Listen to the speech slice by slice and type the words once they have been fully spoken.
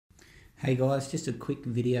Hey guys, just a quick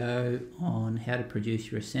video on how to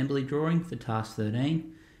produce your assembly drawing for task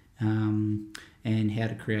 13 and how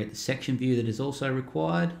to create the section view that is also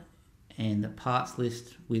required and the parts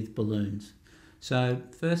list with balloons. So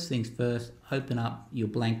first things first, open up your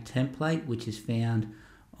blank template which is found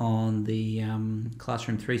on the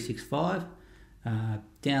Classroom 365,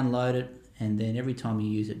 download it, and then every time you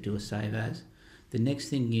use it do a save as. The next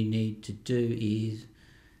thing you need to do is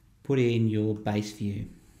put in your base view.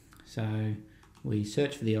 So we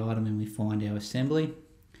search for the item and we find our assembly.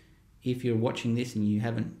 If you're watching this and you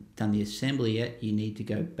haven't done the assembly yet, you need to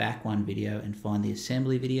go back one video and find the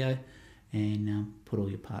assembly video and put all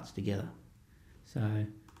your parts together. So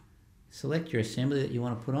select your assembly that you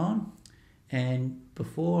want to put on, and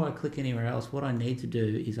before I click anywhere else, what I need to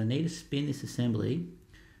do is I need to spin this assembly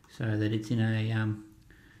so that it's in a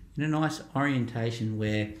nice orientation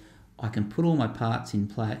where I can put all my parts in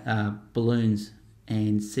balloons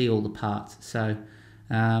and see all the parts. So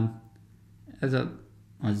as I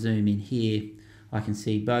zoom in here, I can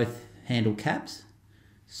see both handle caps,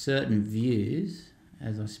 certain views.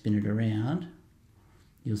 As I spin it around,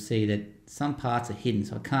 you'll see that some parts are hidden,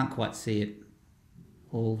 so I can't quite see it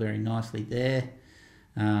all very nicely there,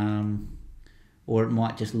 or it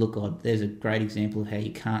might just look odd. There's a great example of how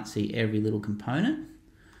you can't see every little component.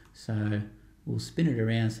 So we'll spin it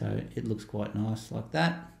around so it looks quite nice like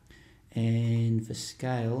that. And for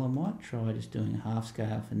scale, I might try just doing a half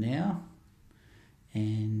scale for now,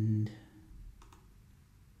 and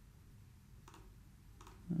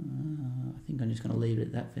I think I'm just going to leave it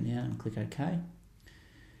at that for now and click OK.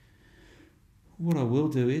 What I will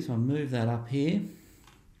do is I'll move that up here,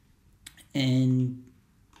 and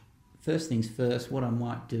first things first, what I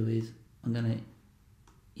might do is I'm going to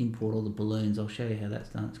import all the balloons. I'll show you how that's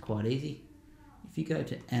done. It's quite easy. If you go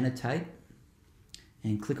to annotate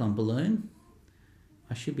and click on balloon,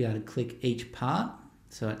 I should be able to click each part.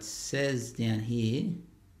 So it says down here,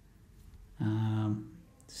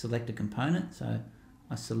 select a component. So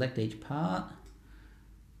I select each part.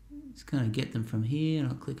 It's going to get them from here, and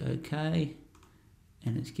I'll click OK.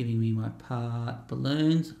 And it's giving me my part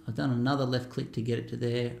balloons. I've done another left click to get it to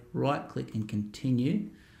there. Right click and continue,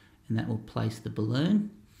 and that will place the balloon.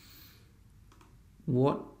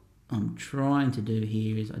 What I'm trying to do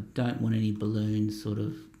here is I don't want any balloons sort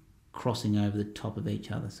of crossing over the top of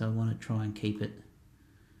each other, so I want to try and keep it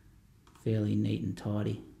fairly neat and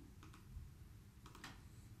tidy.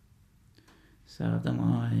 So I've done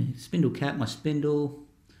my spindle cap, my spindle.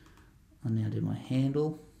 I'll now do my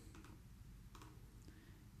handle,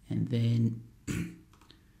 and then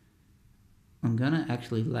I'm going to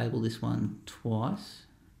actually label this one twice,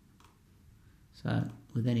 so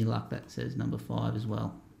with any luck that says number 5 as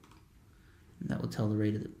well. And that will tell the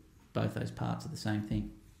reader that both those parts are the same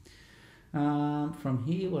thing. From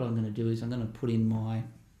here, what I'm going to do is I'm going to put in my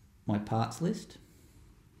parts list.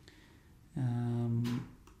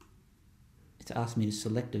 It's asked me to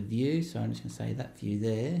select a view, so I'm just going to say that view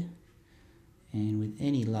there. And with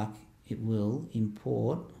any luck, it will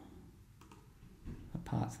import a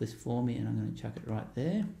parts list for me, and I'm going to chuck it right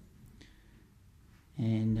there.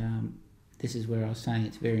 And this is where I was saying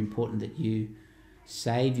it's very important that you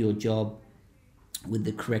save your job with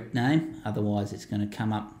the correct name, otherwise it's going to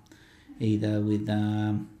come up either with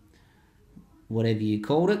whatever you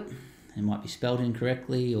called it. It might be spelled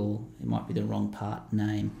incorrectly, or it might be the wrong part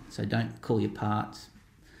name. So don't call your parts,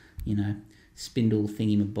 spindle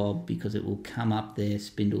thingy-mabob, because it will come up there,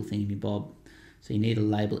 spindle thingy-mabob. So you need to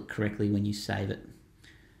label it correctly when you save it.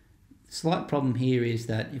 The slight problem here is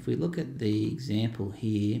that if we look at the example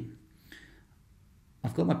here,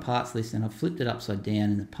 I've got my parts list and I've flipped it upside down,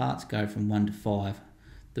 and the parts go from 1 to 5.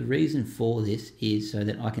 The reason for this is so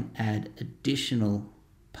that I can add additional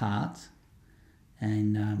parts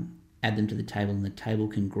and add them to the table, and the table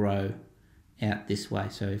can grow out this way.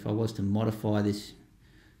 So if I was to modify this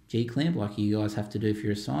G-clamp like you guys have to do for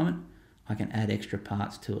your assignment, I can add extra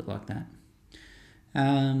parts to it like that.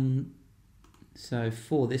 So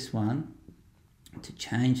for this one, to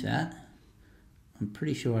change that, I'm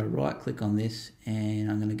pretty sure I right click on this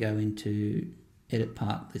and I'm going to go into edit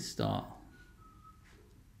part list style.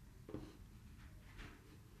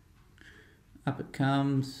 Up it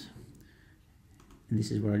comes, and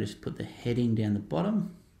this is where I just put the heading down the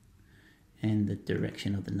bottom and the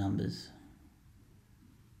direction of the numbers.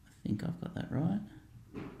 I think I've got that right.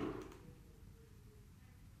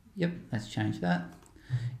 Yep, let's change that.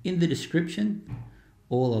 In the description,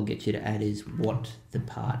 all I'll get you to add is what the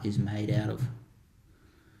part is made out of.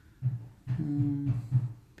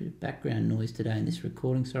 Bit of background noise today in this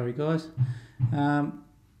recording, sorry guys.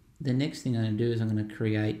 The next thing I'm going to do is I'm going to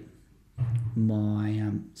create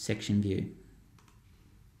my section view.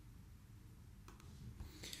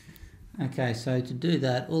 Okay, so to do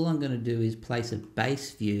that, all I'm going to do is place a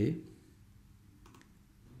base view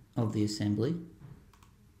of the assembly,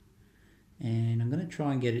 and I'm going to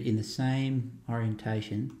try and get it in the same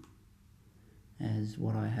orientation as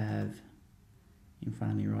what I have in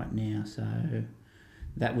front of me right now. So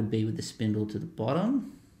that would be with the spindle to the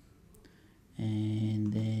bottom,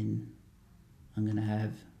 and then I'm going to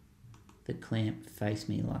have the clamp face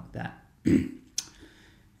me like that.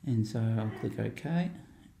 And so I'll click OK,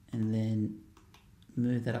 and then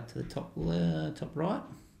move that up to the top right.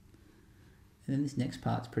 And then this next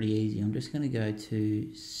part's pretty easy. I'm just going to go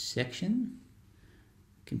to section.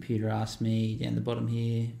 Computer asks me down the bottom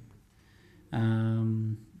here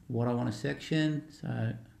what I want to section.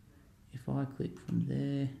 So if I click from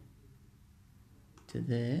there to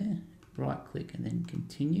there, right click and then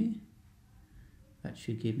continue, that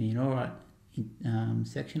should give me an alright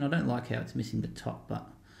section. I don't like how it's missing the top, but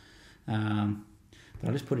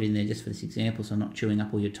I'll just put it in there just for this example so I'm not chewing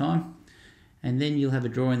up all your time. And then you'll have a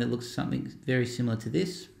drawing that looks something very similar to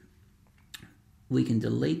this. We can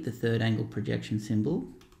delete the third angle projection symbol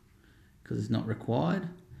because it's not required,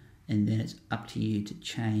 and then it's up to you to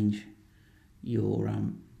change your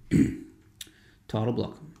title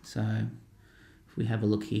block. So if we have a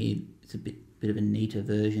look here, it's a bit of a neater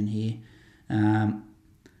version here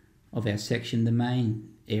of our section. The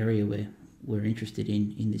main area we're interested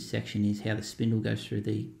in this section is how the spindle goes through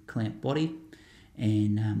the clamp body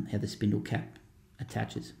and how the spindle cap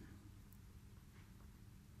attaches.